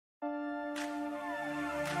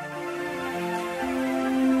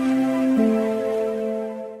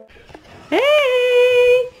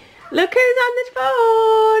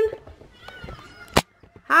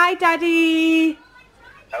Daddy.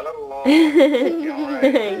 Hello.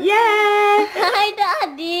 Yeah. Hi,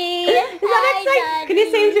 Daddy. Is that exciting? Can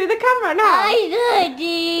you see him through the camera now? Hi,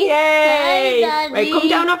 Daddy. Yay. Hi, Daddy. Right, come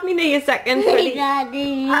down off me knee a second, Hi, Freddie.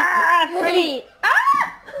 Daddy. Ah, Freddie.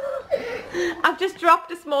 Ah! I've just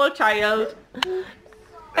dropped a small child.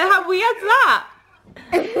 How weird's that?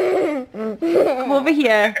 Come over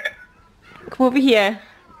here. Come over here.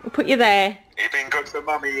 We'll put you there. You been good for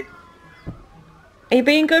Mummy? Are you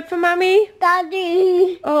being good for Mummy?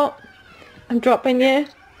 Daddy. Oh, I'm dropping you.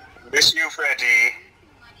 Miss you, Freddie.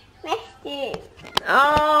 Miss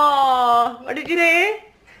Oh, what did you say?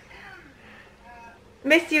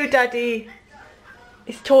 Miss you, Daddy.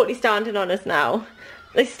 He's totally standing on us now.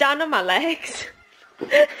 They stand on my legs.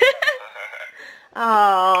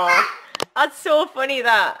 Oh, that's so funny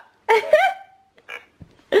that.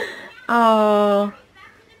 Oh,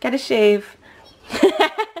 get a shave.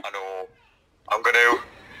 I know. I'm gonna.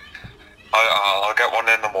 I'll get one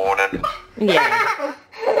in the morning. Yeah.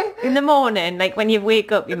 In the morning, like when you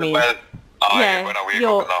wake up, you mean? Well, Yeah, when I wake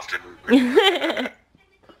up in the afternoon.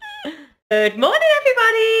 Good morning,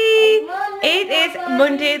 everybody. It is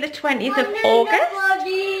Monday, the 20th of August.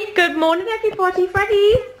 Everybody. Good morning, everybody.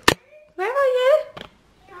 Freddie, where are you?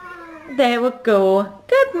 There we go.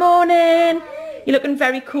 Good morning. You're looking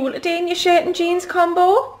very cool today in your shirt and jeans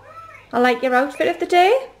combo. I like your outfit of the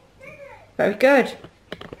day. Very good.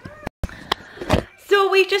 So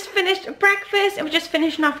we just finished breakfast and we're just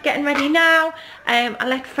finishing off getting ready now. I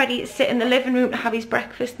let Freddie sit in the living room to have his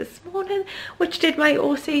breakfast this morning, which did my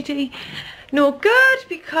OCD no good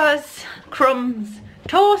because crumbs,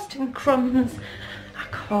 toast and crumbs. I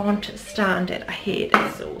can't stand it. I hate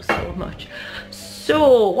it so much.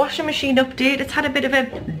 So, washing machine update. It's had a bit of a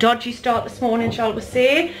dodgy start this morning, shall we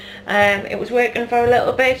say. It was working for a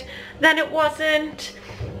little bit, then it wasn't.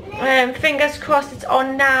 Fingers crossed it's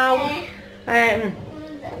on now.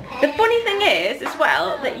 The funny thing is as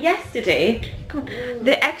well that yesterday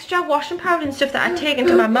the extra washing powder and stuff that I'd taken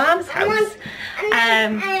to my mum's house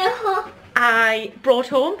I brought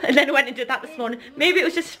home and then went and did that this morning. Maybe it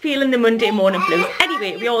was just feeling the Monday morning blues.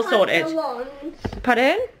 Anyway, we all sorted.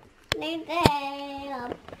 Pardon?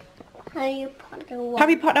 Harry Potter wand.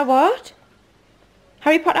 Harry Potter what?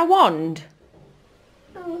 Harry Potter wand?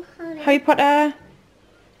 Oh, Harry Potter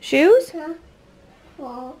shoes?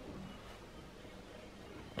 Well,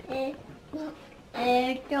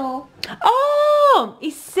 Oh,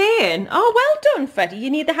 he's saying, oh, well done, Freddie. You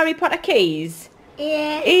need the Harry Potter keys.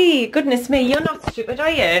 yeah. Hey, goodness me, you're not stupid, are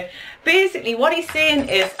you? Basically, what he's saying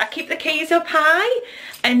is, I keep the keys up high,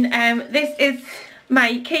 and this is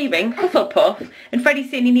my key ring, Hufflepuff, and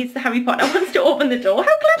Freddie's saying he needs the Harry Potter ones to open the door.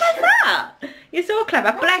 How clever is that? You're so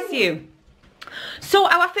clever, bless you. So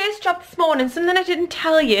our first job this morning, something I didn't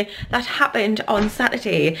tell you that happened on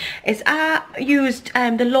Saturday, is I used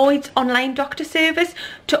the Lloyd's online doctor service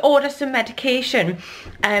to order some medication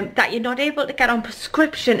that you're not able to get on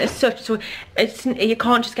prescription as such. So you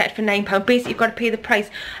can't just get it for £9. Basically, you've got to pay the price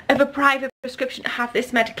of a private prescription to have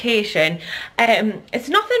this medication. It's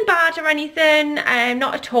nothing bad or anything,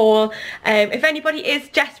 not at all. If anybody is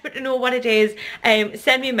desperate to know what it is,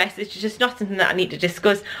 send me a message. It's just not something that I need to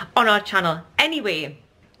discuss on our channel. Anyway,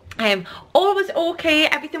 all was okay,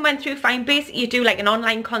 everything went through fine. Basically, you do like an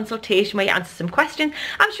online consultation where you answer some questions.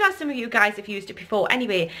 I'm sure some of you guys have used it before.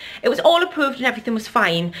 Anyway, it was all approved and everything was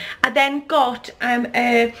fine. I then got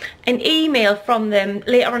an email from them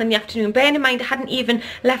later on in the afternoon. Bearing in mind I hadn't even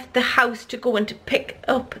left the house to go and to pick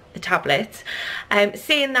up the tablets,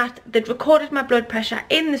 saying that they'd recorded my blood pressure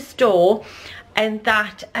in the store and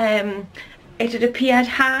that it had appeared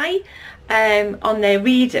high on their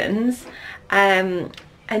readings, and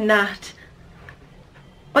that...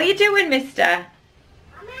 What are you doing, mister?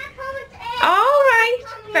 All right,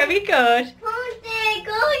 very good.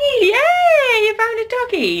 Yeah, you found a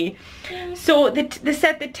doggy. So they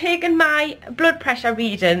said they'd taken my blood pressure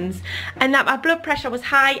readings and that my blood pressure was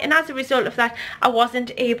high, and as a result of that I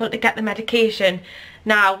wasn't able to get the medication.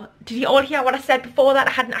 Now, did you all hear what I said before that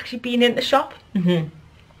I hadn't actually been in the shop?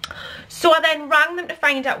 So I then rang them to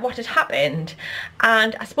find out what had happened,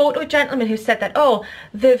 and I spoke to a gentleman who said that, oh,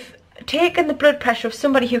 they've taken the blood pressure of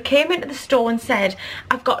somebody who came into the store and said,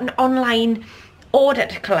 I've got an online order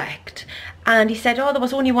to collect. And he said, oh, there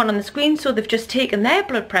was only one on the screen, so they've just taken their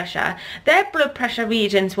blood pressure. Their blood pressure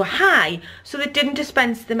readings were high, so they didn't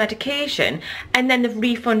dispense the medication, and then they've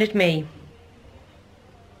refunded me.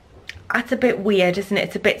 That's a bit weird, isn't it?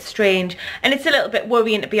 It's a bit strange, and it's a little bit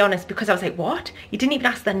worrying, to be honest, because I was like, what? You didn't even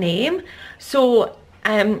ask their name? So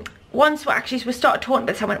once we started talking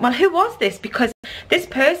about this, I went, well, who was this? Because this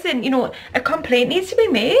person, you know, a complaint needs to be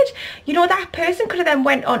made. You know, that person could have then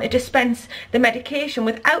went on to dispense the medication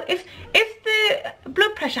without, if the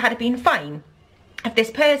blood pressure had been fine of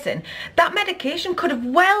this person, that medication could have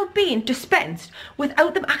well been dispensed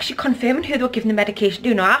without them actually confirming who they were giving the medication to.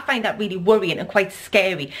 You know, I find that really worrying and quite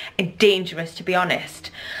scary and dangerous, to be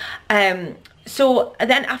honest. So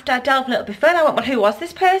then after I delved a little bit further, I went, well, who was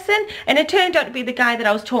this person? And it turned out to be the guy that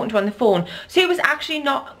I was talking to on the phone. So he was actually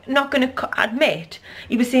not going to admit.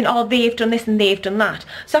 He was saying, oh, they've done this and they've done that.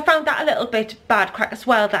 So I found that a little bit bad crack as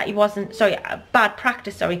well, that he wasn't, bad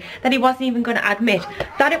practice, that he wasn't even going to admit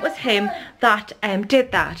that it was him that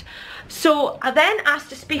did that. So I then asked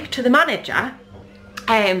to speak to the manager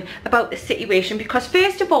about the situation, because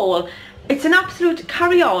first of all, it's an absolute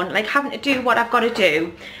carry on, like having to do what I've got to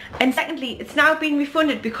do. And secondly, it's now been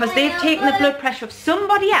refunded because they've taken the blood pressure of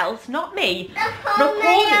somebody else, not me,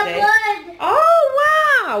 recorded it.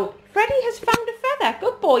 Oh, wow. Freddie has found a feather.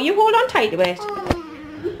 Good boy. You hold on tight to it.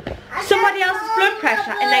 Somebody else's blood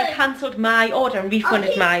pressure and then cancelled my order and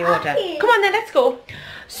refunded my order. Come on then, let's go.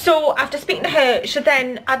 So after speaking to her, she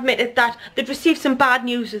then admitted that they'd received some bad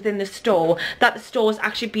news within the store, that the store's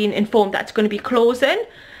actually been informed that it's going to be closing.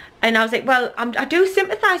 And I was like, well, I do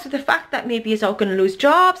sympathise with the fact that maybe you're going to lose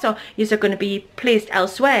jobs or you're going to be placed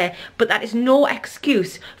elsewhere, but that is no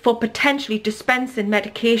excuse for potentially dispensing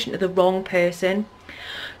medication to the wrong person.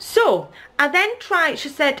 So I then tried, she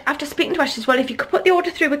said, after speaking to her, she said, well, if you could put the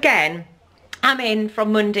order through again. I'm in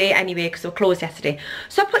from Monday anyway because we were closed yesterday.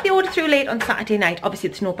 So I put the order through late on Saturday night. Obviously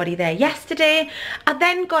there's nobody there yesterday. I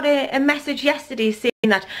then got a message yesterday saying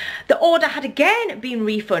that the order had again been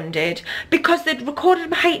refunded because they'd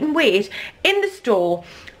recorded my height and weight in the store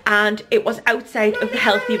and it was outside of the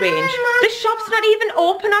healthy range. The shop's not even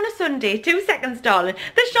open on a Sunday. 2 seconds, darling.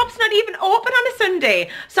 The shop's not even open on a Sunday.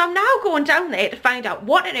 So I'm now going down there to find out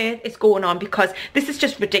what on earth is going on, because this is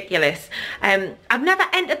just ridiculous. I've never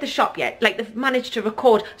entered the shop yet. Like, they've managed to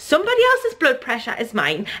record somebody else's blood pressure as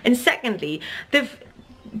mine, and secondly, they've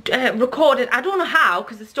recorded, I don't know how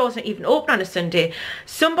because the store's not even open on a Sunday,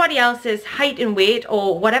 somebody else's height and weight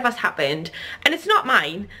or whatever's happened, and it's not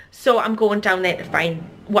mine. So I'm going down there to find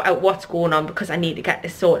what's going on, because I need to get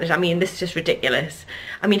this sorted. I mean, this is just ridiculous.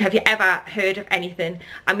 I mean, have you ever heard of anything?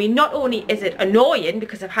 I mean, not only is it annoying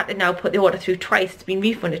because I've had to now put the order through twice, it's been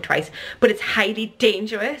refunded twice, but it's highly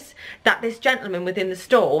dangerous that this gentleman within the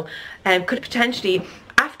store could potentially,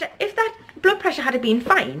 if that blood pressure had been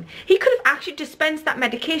fine, he could have actually dispensed that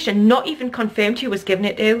medication, not even confirmed who was giving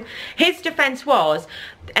it to. His defence was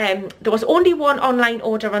there was only one online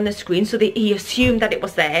order on the screen, so he assumed that it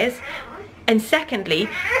was theirs. And secondly,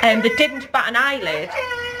 they didn't bat an eyelid.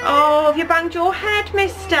 Oh, have you banged your head,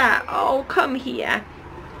 mister? Oh, come here.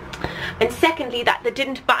 And secondly, that they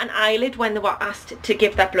didn't bat an eyelid when they were asked to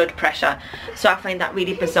give their blood pressure. So I find that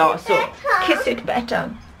really bizarre. So kiss it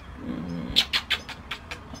better.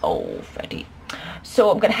 Oh, Freddie. So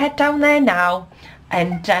I'm going to head down there now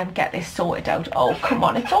and get this sorted out. Oh, come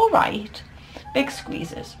on, it's all right. Big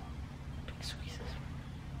squeezes. Big squeezes.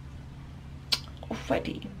 Oh,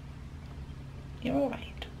 Freddie. You're all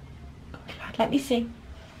right. Good lad. Let me see.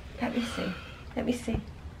 Let me see. Let me see.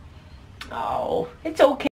 Oh, it's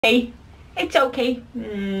okay. It's okay.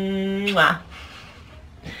 Mwah.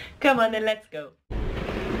 Come on then, let's go.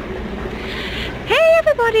 Hey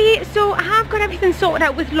everybody, so I have got everything sorted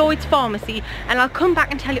out with Lloyd's Pharmacy, and I'll come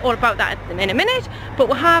back and tell you all about that in a minute. But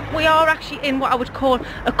we are actually in what I would call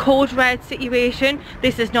a code red situation.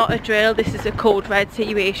 This is not a drill, this is a code red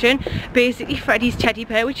situation. Basically, Freddie's teddy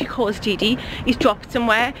bear, which he calls Didi, he's dropped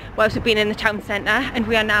somewhere whilst we've been in the town centre, and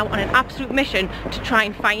we are now on an absolute mission to try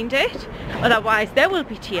and find it. Otherwise there will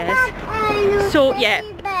be tears. So yeah.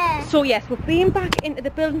 So yes, we're being back into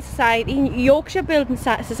the Building Society, Yorkshire Building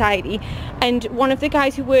Society, and one of the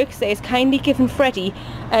guys who works there is kindly given Freddie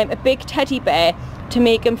a big teddy bear to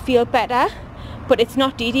make him feel better, but it's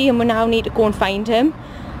not Didi, and we now need to go and find him.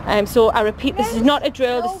 So I repeat, this is not a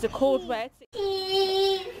drill, this is a code red.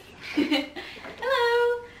 Hello,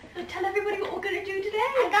 so tell everybody what we're going to do today.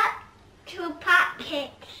 I got 2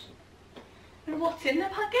 packets. And what's in the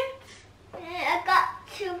packets? I got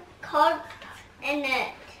 2 cards in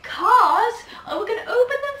it. Cards? Oh, we're going to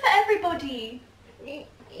open them for everybody.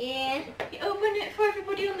 Yeah. You open it for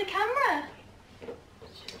everybody on the camera.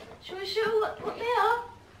 Shall we show what they are?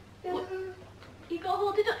 You got to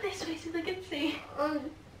hold it up this way so they can see.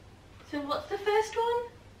 So what's the first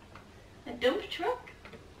one? A dump truck.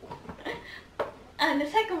 And the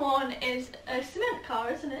second one is a cement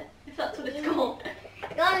car, isn't it? If that's what it's called.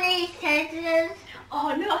 Got these scissors.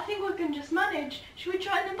 Oh no, I think we can just manage. Should we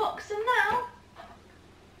try and unbox them now?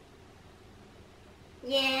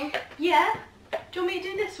 Yeah. Yeah? Do you want me to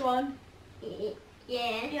do this one? Yeah.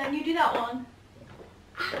 Yeah, and you do that one.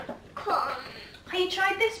 Come on. Have you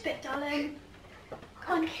tried this bit, darling?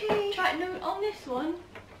 Come on, Okay. try it on this one.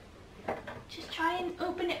 Just try and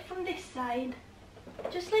open it from this side.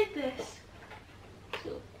 Just like this.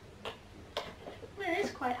 So, well, it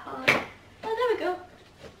is quite hard. Oh, there we go.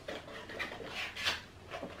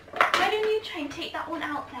 Why don't you try and take that one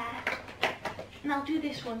out there? And I'll do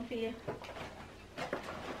this one for you.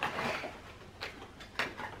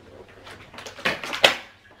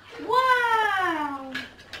 Wow!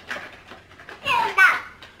 Here's that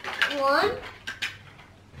one.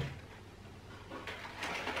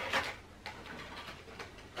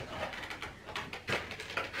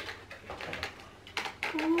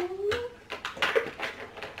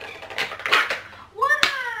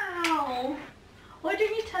 Wow! Why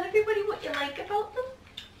don't you tell everybody what you like about them?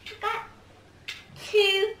 Got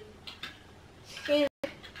two.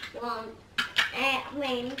 One.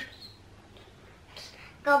 Wings.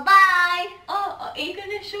 Goodbye. Oh, are you going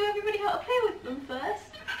to show everybody how to play with them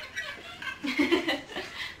first?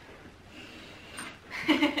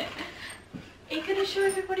 Are you going to show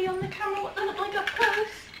everybody on the camera what they look like up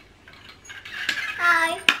close?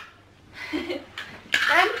 Hi.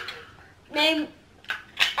 I'm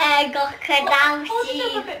Hold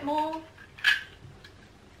it up a bit more.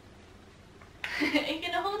 Are you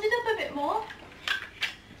going to hold it up a bit more?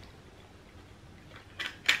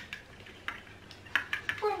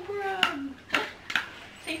 Vroom, vroom.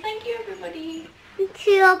 Say thank you, everybody.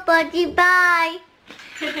 See you, buddy. Bye.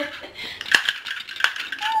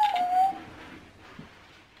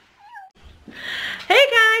 Hey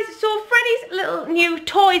guys, so Freddie's little new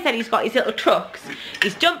toys that he's got, his little trucks.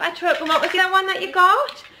 His jumper truck, and what was the other one that you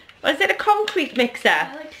got? Was it a concrete mixer?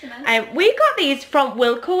 I like cement. We got these from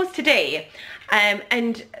Wilco's today,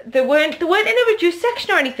 and they weren't in a reduced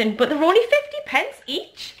section or anything, but they were only 50p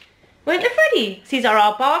each. Weren't they, Freddie? These are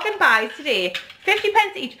our bargain buys today,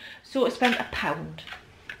 50p each. So I spent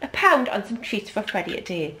 £1 on some treats for Freddie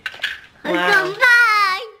today. Wow.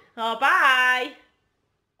 Bye. Oh, bye.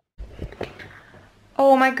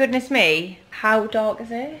 Oh my goodness me, how dark is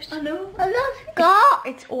it? I know. I just got.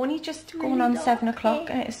 It's only just going on 7 o'clock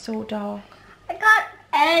and it is so dark. I got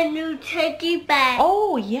a new teddy bear.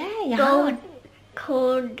 Oh yeah, you have.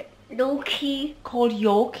 Called Loki. Called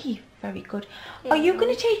Yorkie, very good. Are you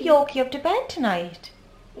going to take Yorkie up to bed tonight?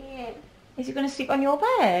 Yeah. Is he going to sleep on your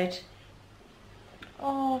bed?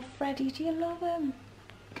 Oh, Freddie, do you love him?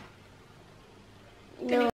 No.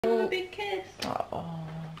 Give him a big kiss. Oh.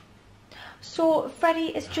 So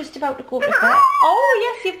Freddie is just about to go to bed. Oh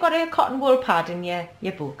yes, you've got a cotton wool pad in your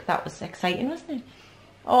book. That was exciting, wasn't it?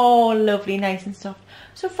 Oh, lovely, nice and soft.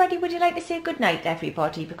 So Freddie, would you like to say good night to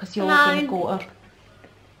everybody, because you're going to go up.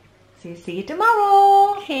 So see you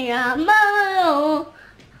tomorrow. See you tomorrow.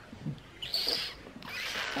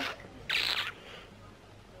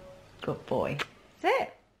 Good boy. That's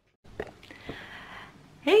it.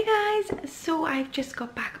 Hey guys, so I've just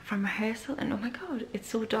got back from rehearsal and oh my god, it's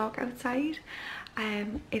so dark outside.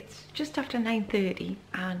 It's just after 9:30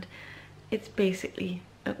 and it's basically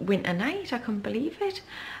a winter night. I couldn't believe it.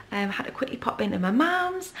 I had to quickly pop into my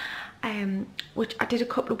mum's, which I did a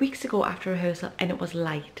couple of weeks ago after rehearsal, and it was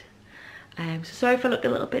light. So sorry if I look a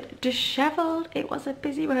little bit dishevelled. It was a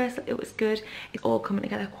busy rehearsal, it was good. It's all coming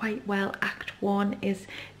together quite well. Act 1 is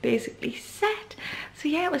basically set. So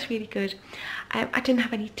yeah, it was really good. I didn't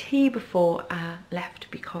have any tea before I left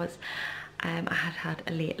because I had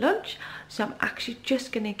a late lunch. So I'm actually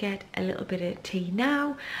just going to get a little bit of tea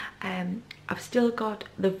now. I've still got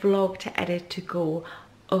the vlog to edit to go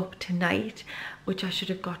up tonight, which I should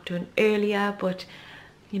have got done earlier, but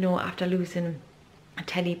you know, after losing a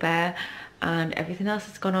teddy bear and everything else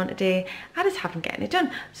that's gone on today, I just haven't gotten it done,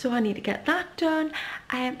 so I need to get that done.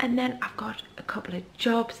 And then I've got a couple of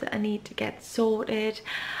jobs that I need to get sorted.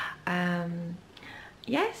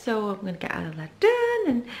 Yeah, so I'm gonna get all of that done,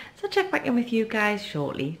 and so I'll check back in with you guys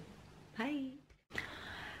shortly. Bye.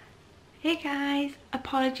 Hey guys,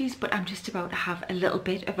 apologies, but I'm just about to have a little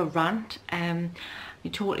bit of a rant. To be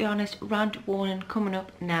totally honest, rant warning coming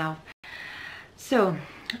up now. So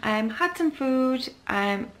had some food,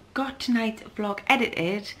 got tonight's vlog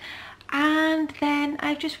edited, and then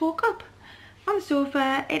I just woke up on the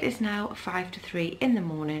sofa. It is now 5 to 3 in the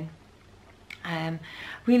morning.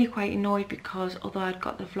 Really quite annoyed because although I'd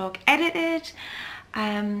got the vlog edited,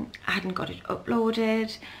 I hadn't got it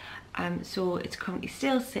uploaded. So it's currently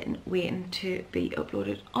still sitting waiting to be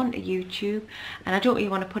uploaded onto YouTube, and I don't really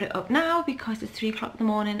want to put it up now because it's 3 o'clock in the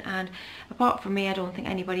morning, and apart from me I don't think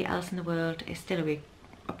anybody else in the world is still awake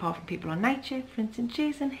apart from people on night shift. For instance,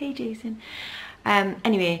 Jason. Hey Jason.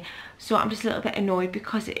 Anyway, so I'm just a little bit annoyed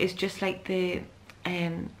because it is just like the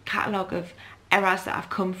catalogue of errors that have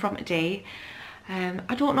come from today.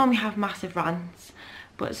 I don't normally have massive rants,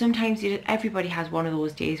 but sometimes everybody has one of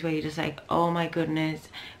those days where you're just like, oh my goodness,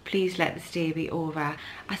 please let this day be over.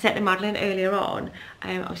 I said to Madeline earlier on,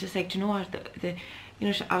 I was just like, do you know what, you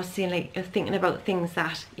know, I was saying, like, thinking about things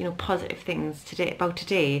that, you know, positive things today, about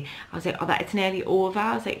today. I was like, oh, that it's nearly over.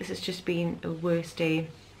 I was like, this has just been a worst day.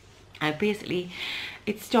 Basically,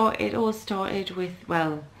 it all started with,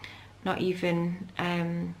 well, not even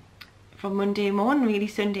from Monday morning, really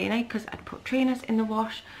Sunday night, because I'd put trainers in the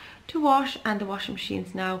wash to wash, and the washing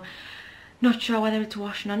machine's now not sure whether it's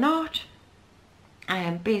washing or not.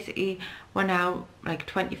 Basically, we're now like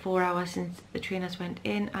 24 hours since the trainers went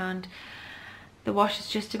in, and the wash is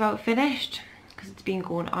just about finished because it's been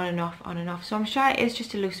going on and off, on and off. So I'm sure it is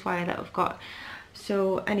just a loose wire that I've got.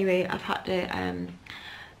 So anyway, I've had to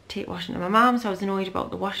take washing to my mum's. So I was annoyed about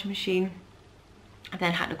the washing machine. I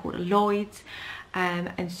then had to go to Lloyd's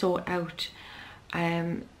and sort out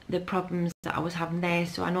the problems that I was having there.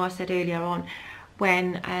 So I know I said earlier on,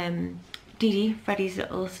 when Dee Dee, Freddie's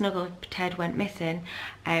little snuggle Ted, went missing,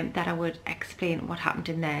 that I would explain what happened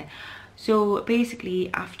in there. So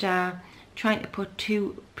basically, after trying to put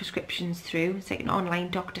 2 prescriptions through, it's like an online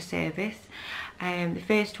doctor service. The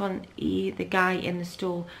first one, the guy in the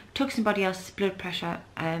store took somebody else's blood pressure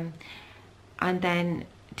and then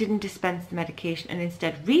didn't dispense the medication, and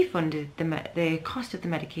instead refunded the cost of the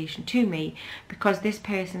medication to me because this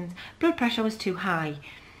person's blood pressure was too high.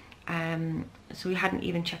 So we hadn't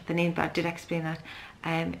even checked the name, but I did explain that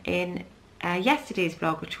in yesterday's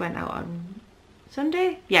vlog, which went out on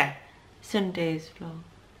Sunday. Yeah, Sunday's vlog.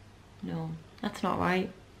 No, that's not right.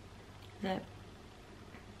 Is it?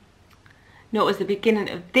 No, it was the beginning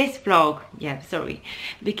of this vlog. Yeah, sorry.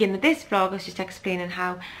 The beginning of this vlog, I was just explaining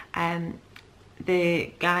how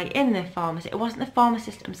the guy in the pharmacy, it wasn't the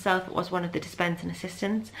pharmacist himself, it was one of the dispensing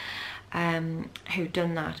assistants who'd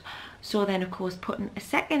done that. So then, of course, putting a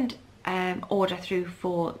second order through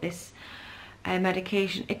for this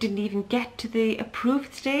medication, it didn't even get to the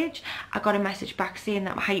approved stage. I got a message back saying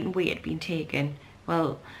that my height and weight had been taken.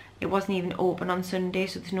 Well, it wasn't even open on Sunday,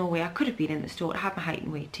 so there's no way I could have been in the store to have my height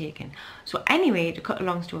and weight taken. So anyway, to cut a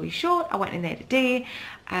long story short, I went in there today.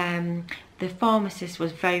 The pharmacist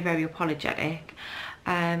was very, very apologetic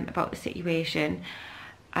about the situation,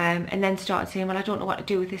 and then started saying, well, I don't know what to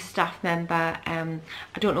do with this staff member. I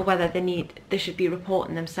don't know whether they should be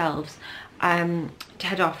reporting themselves to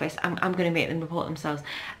head office. I'm going to make them report themselves.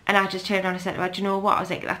 And I just turned around and said, well, do you know what? I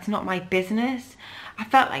was like, that's not my business. I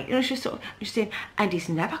felt like, you know, she was sort of just saying, and he's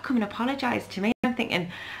never come and apologised to me. I'm thinking,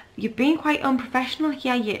 you're being quite unprofessional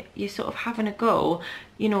here. You're sort of having a go,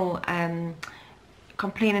 you know,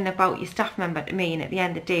 complaining about your staff member to me, and at the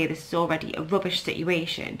end of the day, this is already a rubbish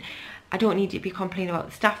situation. I don't need you to be complaining about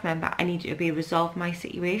the staff member. I need you to be resolve my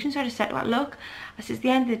situation. So I just said, well, look, I said, at the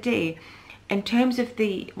end of the day, in terms of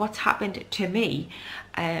what's happened to me,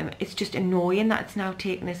 it's just annoying that it's now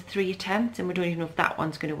taken us 3 attempts and we don't even know if that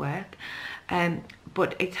one's going to work.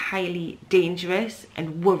 But it's highly dangerous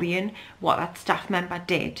and worrying what that staff member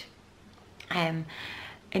did.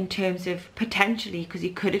 In terms of potentially, because he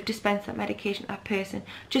could have dispensed that medication to that person,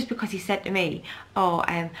 just because he said to me, oh,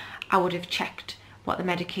 I would have checked what the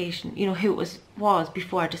medication, you know, who it was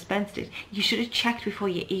before I dispensed it. You should have checked before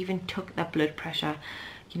you even took that blood pressure.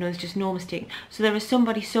 You know, there's just no mistake. So there is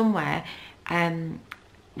somebody somewhere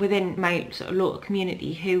within my sort of local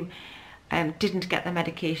community who didn't get the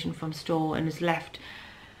medication from store and was left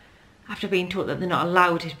after being told that they're not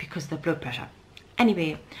allowed it because of their blood pressure.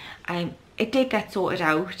 Anyway, it did get sorted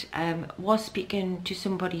out. Was speaking to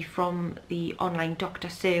somebody from the online doctor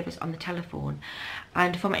service on the telephone,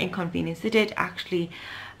 and for my inconvenience, they did actually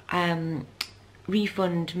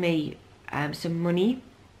refund me some money.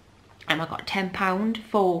 I got £10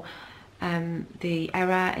 for the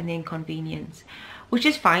error and the inconvenience, which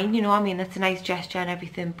is fine, you know, I mean, that's a nice gesture and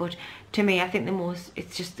everything, but to me, I think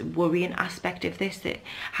it's just the worrying aspect of this, that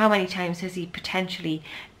how many times has he potentially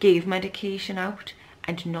gave medication out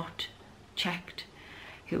and not checked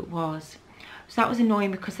who it was. So that was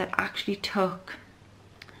annoying, because that actually took,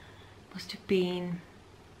 must have been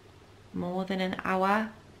more than an hour.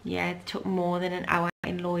 Yeah, it took more than an hour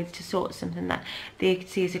in Lloyd's to sort something that they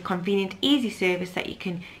see as a convenient, easy service that you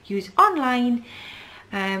can use online.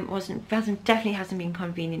 Definitely hasn't been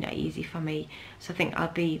convenient or easy for me. So I think I'll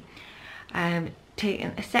be taking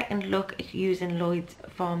a second look at using Lloyd's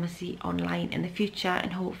Pharmacy online in the future,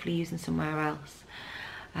 and hopefully using somewhere else,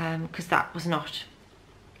 because that was not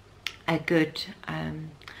a good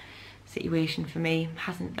situation for me.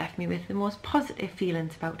 Hasn't left me with the most positive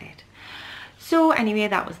feelings about it. So anyway,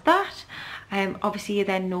 that was that. Obviously you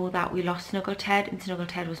then know that we lost Snuggle Ted, and Snuggle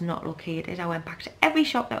Ted was not located. I went back to every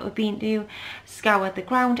shop that we've been to, scoured the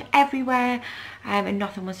ground everywhere, and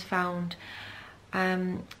nothing was found.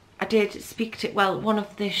 I did speak to, well, one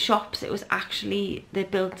of the shops, it was actually the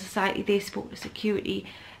building society, they spoke to security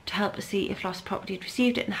to help us see if lost property had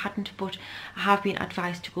received it and hadn't, but I have been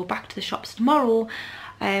advised to go back to the shops tomorrow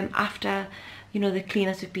after, you know, the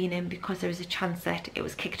cleaners have been in, because there is a chance that it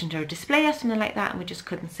was kicked into a display or something like that and we just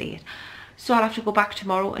couldn't see it. So I'll have to go back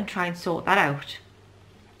tomorrow and try and sort that out.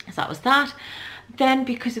 So that was that. Then,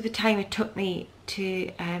 because of the time it took me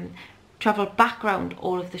to travel back around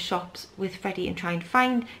all of the shops with Freddie and try and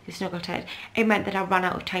find the Snuggle Ted, it meant that I ran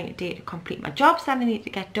out of time today to complete my jobs that I needed to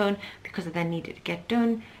get done, because I then needed to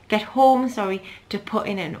get home, to put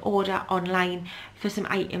in an order online for some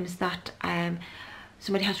items that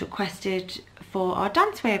somebody has requested for our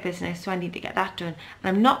dancewear business, so I need to get that done.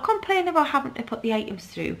 And I'm not complaining about having to put the items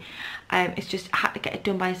through, it's just I had to get it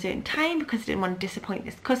done by a certain time because I didn't want to disappoint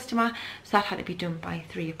this customer, so that had to be done by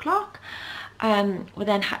 3 o'clock. We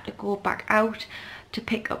then had to go back out to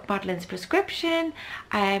pick up Madeline's prescription,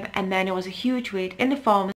 and then it was a huge wait in the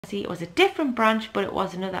pharmacy. It was a different branch, but it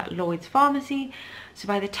was another Lloyd's pharmacy, so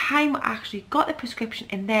by the time I actually got the prescription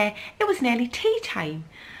in there, it was nearly tea time.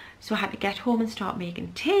 So I had to get home and start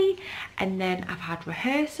making tea, and then I've had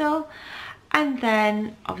rehearsal, and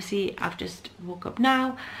then obviously I've just woke up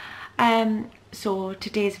now. So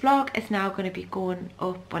today's vlog is now going to be going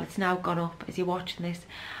up, well, it's now gone up as you're watching this,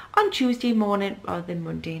 on Tuesday morning rather than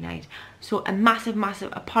Monday night. So a massive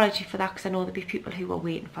apology for that, because I know there'll be people who are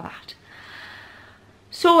waiting for that.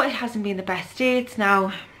 So it hasn't been the best day. It's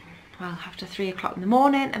now, well, after 3 o'clock in the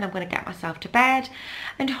morning, and I'm going to get myself to bed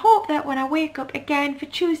and hope that when I wake up again for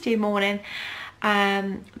Tuesday morning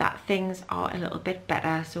that things are a little bit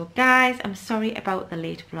better. So guys, I'm sorry about the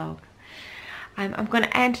late vlog. I'm going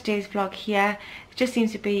to end today's vlog here. It just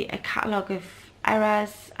seems to be a catalogue of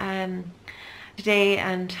errors today,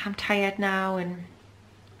 and I'm tired now, and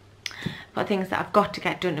got things that I've got to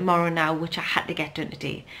get done tomorrow now, which I had to get done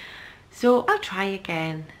today. So I'll try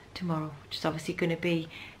again tomorrow, which is obviously going to be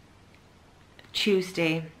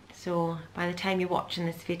Tuesday. So by the time you're watching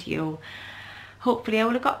this video, hopefully I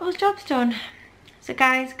will have got those jobs done. So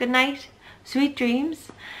guys, good night, sweet dreams.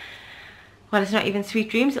 Well, it's not even sweet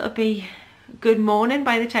dreams, it'll be good morning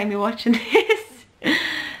by the time you're watching this.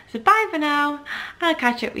 So bye for now, I'll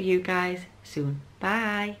catch up with you guys soon.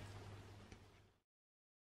 Bye.